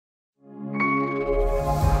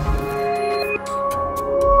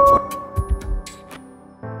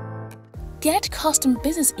Get custom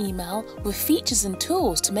business email with features and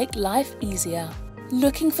tools to make life easier.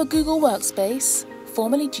 Looking for Google Workspace,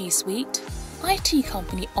 formerly G Suite? IT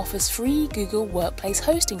Company offers free Google Workplace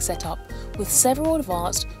hosting setup with several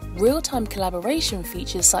advanced real-time collaboration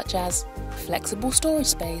features such as flexible storage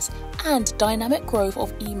space and dynamic growth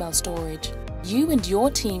of email storage. You and your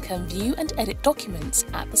team can view and edit documents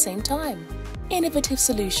at the same time. Innovative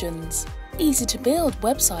solutions. Easy to build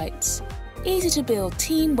websites. Easy to build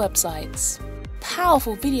team websites.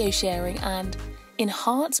 Powerful video sharing and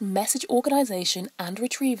enhanced message organization and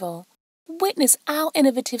retrieval. Witness our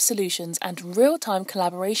innovative solutions and real-time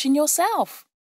collaboration yourself.